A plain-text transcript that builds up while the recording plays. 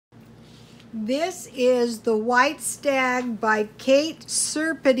This is The White Stag by Kate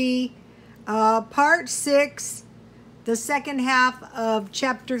Seredy, part 6, the second half of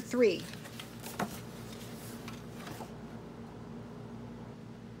chapter 3.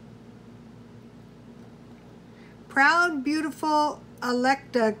 Proud, beautiful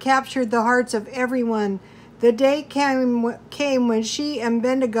Alecta captured the hearts of everyone. The day came when she and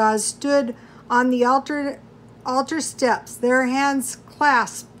Bendigoz stood on the altar steps, their hands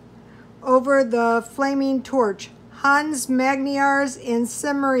clasped over the flaming torch. Huns, Magyars, and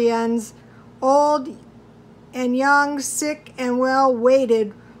Cimmerians, old and young, sick and well,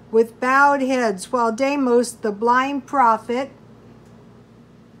 waited with bowed heads, while Deimos, the blind prophet,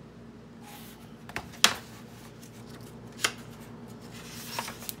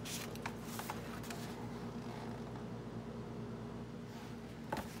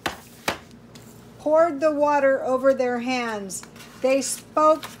 poured the water over their hands. They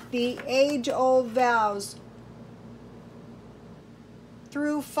spoke the age-old vows.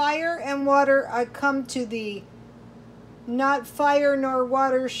 Through fire and water I come to thee. Not fire nor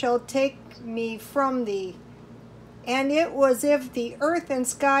water shall take me from thee. And it was as if the earth and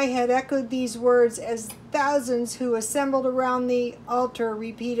sky had echoed these words as thousands who assembled around the altar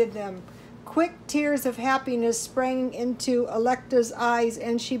repeated them. Quick tears of happiness sprang into Alecta's eyes,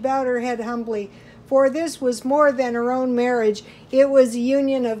 and she bowed her head humbly. For this was more than her own marriage. It was a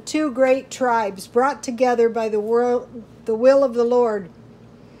union of two great tribes, brought together by the will of the Lord.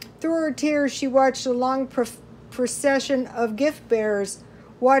 Through her tears, she watched a long procession of gift-bearers,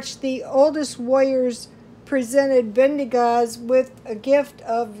 watched the oldest warriors presented Bendigoz with a gift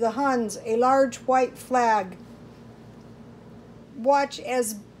of the Huns, a large white flag. Watch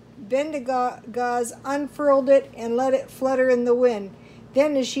as Bendigoz unfurled it and let it flutter in the wind.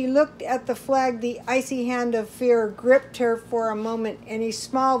 Then as she looked at the flag, the icy hand of fear gripped her for a moment, and a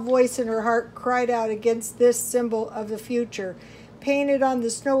small voice in her heart cried out against this symbol of the future. Painted on the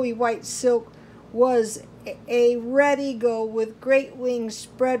snowy white silk was a red eagle with great wings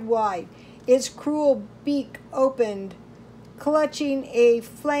spread wide, its cruel beak opened, clutching a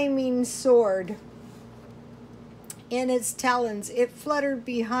flaming sword in its talons. It fluttered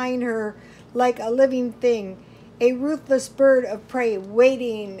behind her like a living thing, a ruthless bird of prey,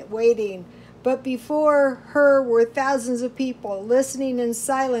 waiting. But before her were thousands of people, listening in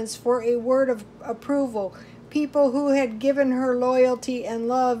silence for a word of approval, people who had given her loyalty and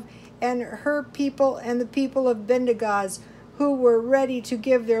love, and her people and the people of Bendigoz, who were ready to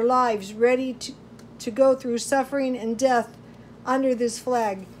give their lives, ready to go through suffering and death under this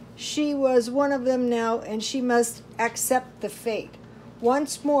flag. She was one of them now, and she must accept the fate.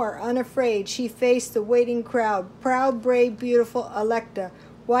 Once more, unafraid, she faced the waiting crowd. Proud, brave, beautiful Alecta,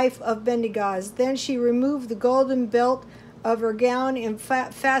 wife of Bendigoz. Then she removed the golden belt of her gown and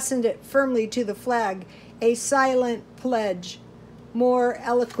fastened it firmly to the flag, a silent pledge, more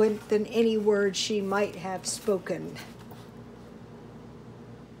eloquent than any words she might have spoken.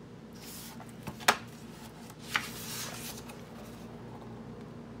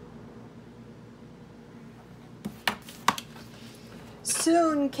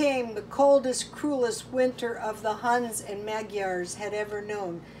 Soon came the coldest, cruelest winter of the Huns and Magyars had ever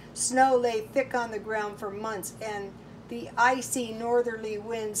known. Snow lay thick on the ground for months, and the icy northerly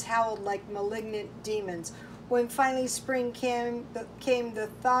winds howled like malignant demons. When finally spring came, the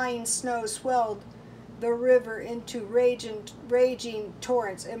thawing snow swelled the river into raging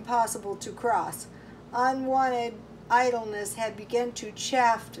torrents impossible to cross. Unwanted idleness had begun to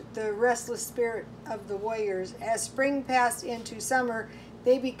chafe the restless spirit of the warriors. As spring passed into summer,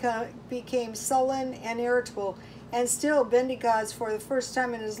 they became sullen and irritable, and still Bendigoz, for the first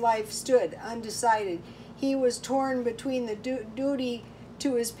time in his life, stood undecided. He was torn between the duty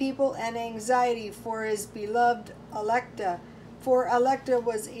to his people and anxiety for his beloved Alecta, for Alecta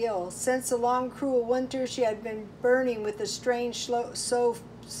was ill. Since the long, cruel winter, she had been burning with a strange,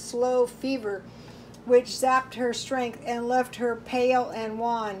 slow fever, which zapped her strength and left her pale and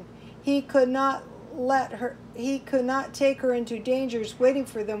wan. He could not take her into dangers waiting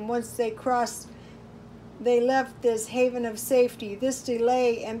for them once they left this haven of safety. This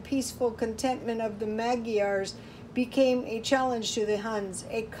delay and peaceful contentment of the Magyars became a challenge to the Huns.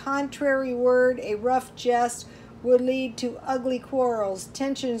 A contrary word, a rough jest, would lead to ugly quarrels.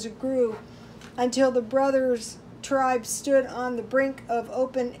 Tensions grew until the brothers' tribes stood on the brink of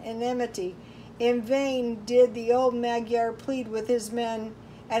open enmity. In vain did the old Magyar plead with his men,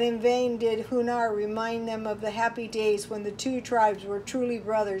 and in vain did Hunar remind them of the happy days when the two tribes were truly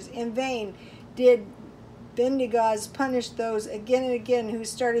brothers. In vain did Bendigoz punish those again and again who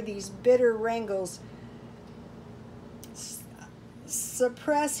started these bitter wrangles.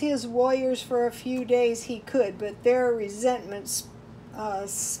 suppress his warriors for a few days he could, but their resentment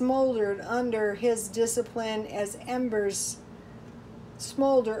smoldered under his discipline as embers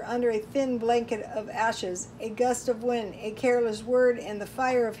smolder under a thin blanket of ashes. A gust of wind, a careless word, and the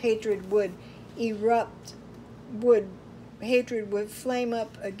fire of hatred would erupt. Hatred would flame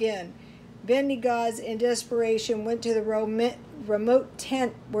up again. Bendigaz, in desperation, went to the remote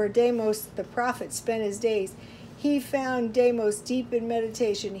tent where Deimos the prophet spent his days. He found Deimos deep in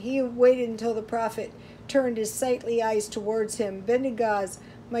meditation. He waited until the prophet turned his sightly eyes towards him. Bendigaz,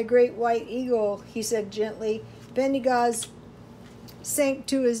 my great white eagle, he said gently. Bendigaz sank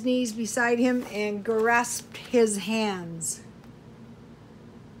to his knees beside him and grasped his hands.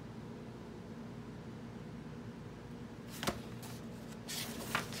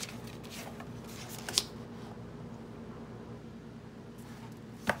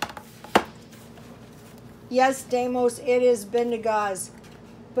 Yes, Deimos, it is Bendigaz,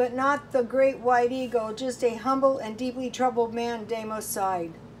 but not the great white eagle, just a humble and deeply troubled man, Deimos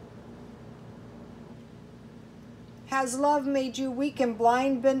sighed. Has love made you weak and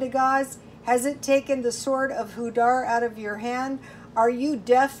blind, Bendigaz? Has it taken the sword of Hudar out of your hand? Are you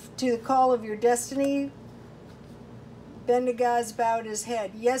deaf to the call of your destiny? Bendigaz bowed his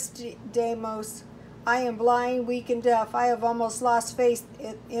head. Yes, Deimos, I am blind, weak, and deaf. I have almost lost faith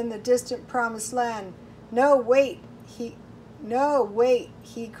in the distant promised land. No, wait, he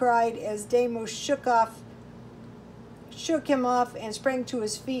cried as Deimos shook him off and sprang to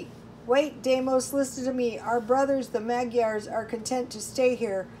his feet. Wait, Deimos, listen to me. Our brothers, the Magyars, are content to stay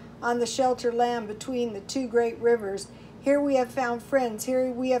here on the sheltered land between the two great rivers. Here we have found friends. Here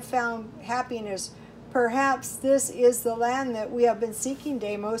we have found happiness. Perhaps this is the land that we have been seeking,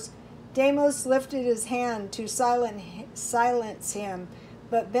 Deimos. Deimos lifted his hand to silence him,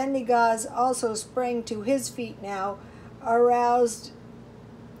 but Bendigaz also sprang to his feet now, aroused.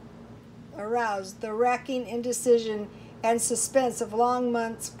 The racking indecision and suspense of long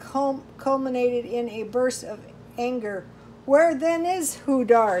months culminated in a burst of anger. Where then is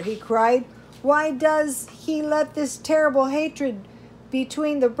Hudar? He cried. Why does he let this terrible hatred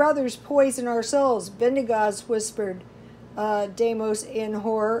between the brothers poison our souls? Bendigaz whispered, Deimos in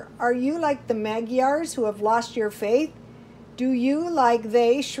horror. Are you like the Magyars who have lost your faith? Do you, like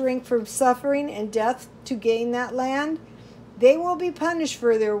they, shrink from suffering and death to gain that land? They will be punished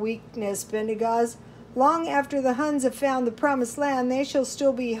for their weakness, Bendigaz. Long after the Huns have found the promised land, they shall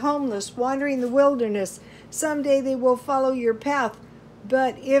still be homeless, wandering the wilderness. Someday they will follow your path,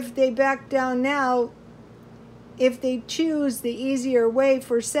 but if they back down now, if they choose the easier way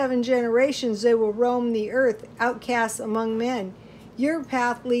for 7 generations, they will roam the earth, outcasts among men. Your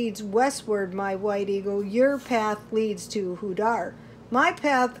path leads westward, my white eagle. Your path leads to Hudar. My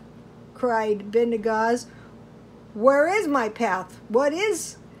path, cried Bendigaz. Where is my path? Where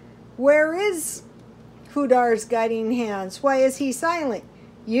is Hudar's guiding hands? Why is he silent?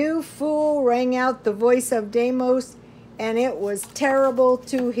 You fool, rang out the voice of Deimos, and it was terrible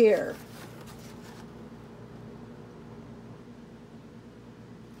to hear.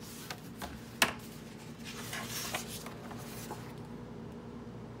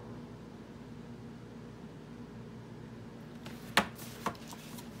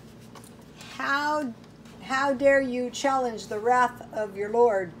 How dare you challenge the wrath of your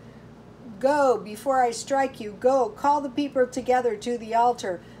Lord? Go, before I strike you, go, call the people together to the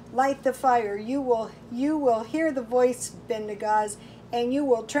altar, light the fire. You will hear the voice, Bendigaz, and you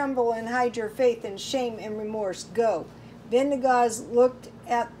will tremble and hide your faith in shame and remorse. Go. Bendigaz looked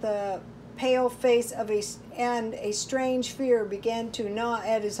at the pale face of and a strange fear began to gnaw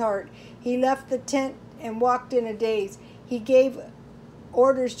at his heart. He left the tent and walked in a daze. He gave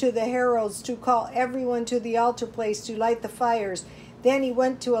orders to the heralds to call everyone to the altar place to light the fires. Then he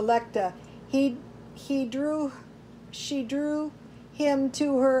went to Electa. She drew him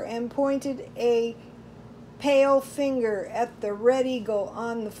to her and pointed a pale finger at the red eagle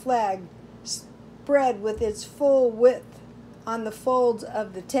on the flag, spread with its full width on the folds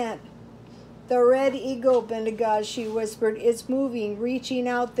of the tent. The red eagle, Bendigaz, she whispered, it's moving, reaching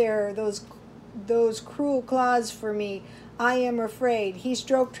out there, those cruel claws for me. I am afraid. He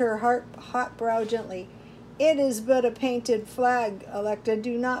stroked her hot brow gently. It is but a painted flag, Electa.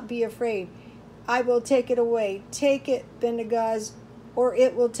 Do not be afraid. I will take it away. Take it, Bendigaz, or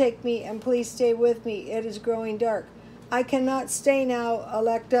it will take me, and please stay with me. It is growing dark. I cannot stay now,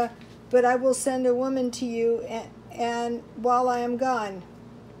 Electa, but I will send a woman to you, and while I am gone,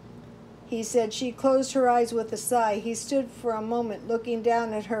 he said. She closed her eyes with a sigh. He stood for a moment looking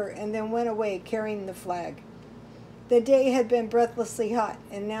down at her, and then went away carrying the flag. The day had been breathlessly hot,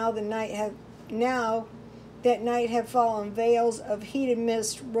 and now that night had fallen. Veils of heated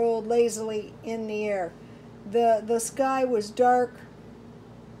mist rolled lazily in the air. The sky was dark.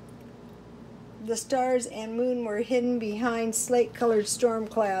 The stars and moon were hidden behind slate-colored storm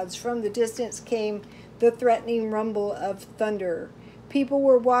clouds. From the distance came the threatening rumble of thunder. People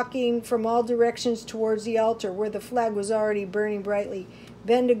were walking from all directions towards the altar, where the flag was already burning brightly.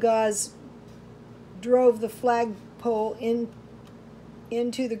 Bendigoz drove the flagpole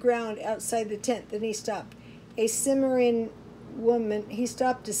into the ground outside the tent. Then he stopped. He stopped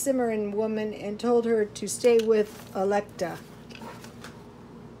a Cimmerian woman and told her to stay with Electa.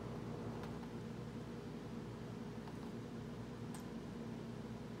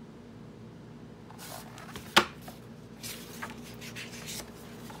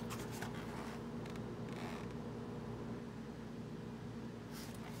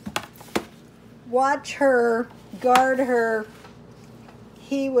 Watch her, guard her.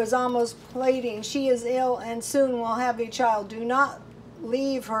 He was almost pleading. She is ill and soon will have a child. Do not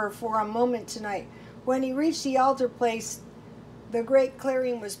leave her for a moment tonight. When he reached the altar place, the great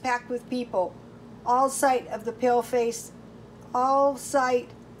clearing was packed with people. All sight of the pale face and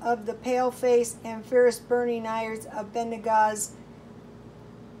fierce burning eyes of Bendigoz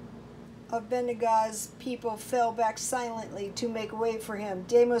people fell back silently to make way for him.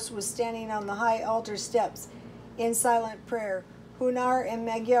 Deimos was standing on the high altar steps in silent prayer. Hunar and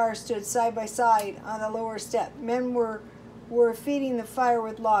Magyar stood side by side on the lower step. Men were feeding the fire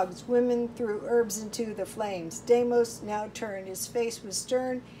with logs. Women threw herbs into the flames. Deimos now turned. His face was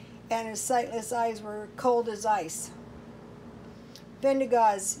stern, and his sightless eyes were cold as ice.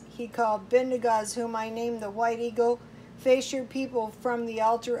 Bendigoz, he called, Bendigoz, whom I name the White Eagle, face your people from the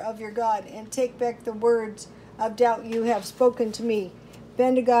altar of your God, and take back the words of doubt you have spoken to me.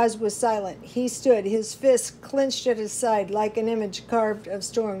 Bendigoz was silent. He stood, his fists clenched at his side like an image carved of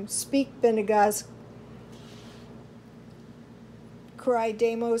stone. Speak, Bendigoz, cried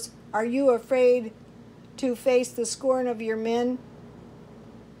Deimos. Are you afraid to face the scorn of your men?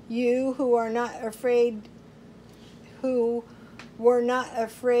 You who were not afraid to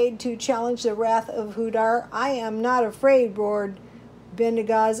challenge the wrath of Hudar? I am not afraid, roared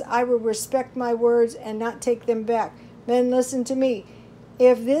Bendigoz. I will respect my words and not take them back. Men, listen to me.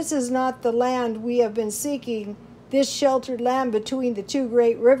 If this is not the land we have been seeking, this sheltered land between the two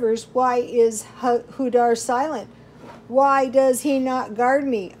great rivers, why is Hudar silent? Why does he not guard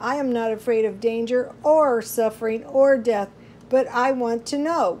me? I am not afraid of danger or suffering or death, but I want to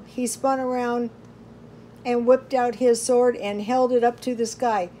know. He spun around and whipped out his sword and held it up to the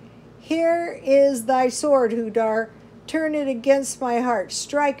sky. Here is thy sword, Hudar. Turn it against my heart.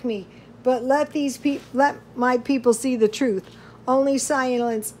 Strike me, but let my people see the truth. Only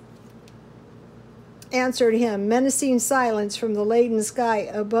silence answered him, menacing silence from the laden sky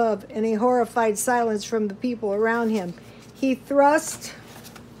above, and a horrified silence from the people around him. He thrust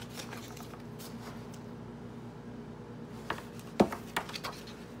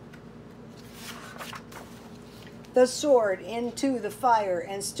the sword into the fire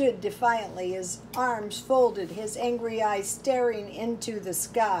and stood defiantly, his arms folded, his angry eyes staring into the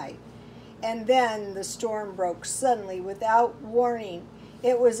sky. And then the storm broke suddenly, without warning.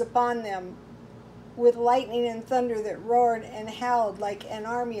 It was upon them, with lightning and thunder that roared and howled like an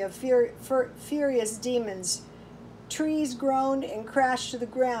army of furious demons. Trees groaned and crashed to the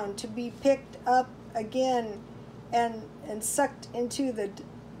ground, to be picked up again and sucked into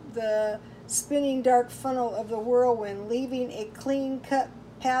the spinning dark funnel of the whirlwind, leaving a clean-cut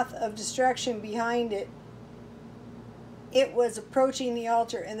path of destruction behind it. It was approaching the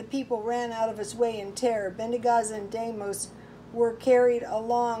altar, and the people ran out of its way in terror. Bendigoz and Deimos were carried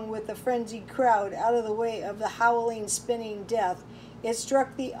along with the frenzied crowd out of the way of the howling, spinning death. It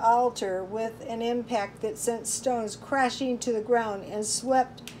struck the altar with an impact that sent stones crashing to the ground and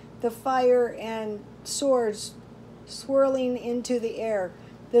swept the fire and swords swirling into the air.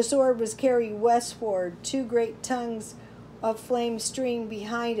 The sword was carried westward. Two great tongues of flame streamed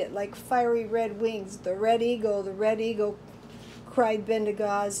behind it like fiery red wings. The Red Eagle, cried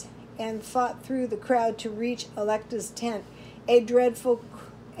Bendigoz, and fought through the crowd to reach Electa's tent. A dreadful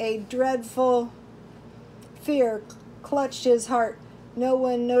fear clutched his heart. No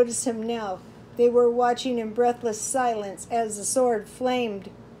one noticed him now. They were watching in breathless silence as the sword flamed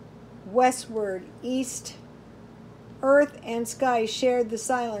westward, east. Earth and sky shared the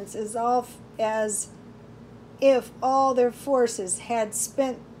silence as if all their forces had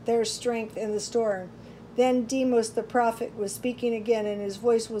spent their strength in the storm. Then Deimos the prophet was speaking again, and his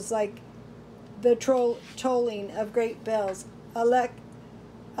voice was like the tolling of great bells.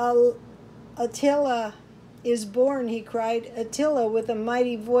 Attila is born, he cried. Attila, with a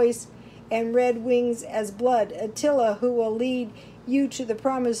mighty voice and red wings as blood. Attila, who will lead you to the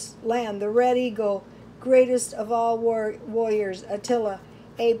promised land, the red eagle, greatest of all warriors, Attila.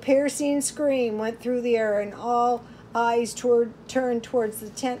 A piercing scream went through the air, and all eyes turned towards the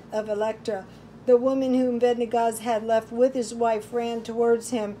tent of Electra. The woman whom Bendigaz had left with his wife ran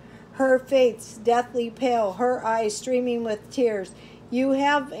towards him, her face deathly pale, her eyes streaming with tears. You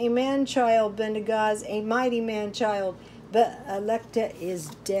have a man-child, Bendigaz, a mighty man-child, but Electra is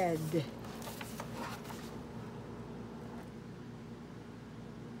dead.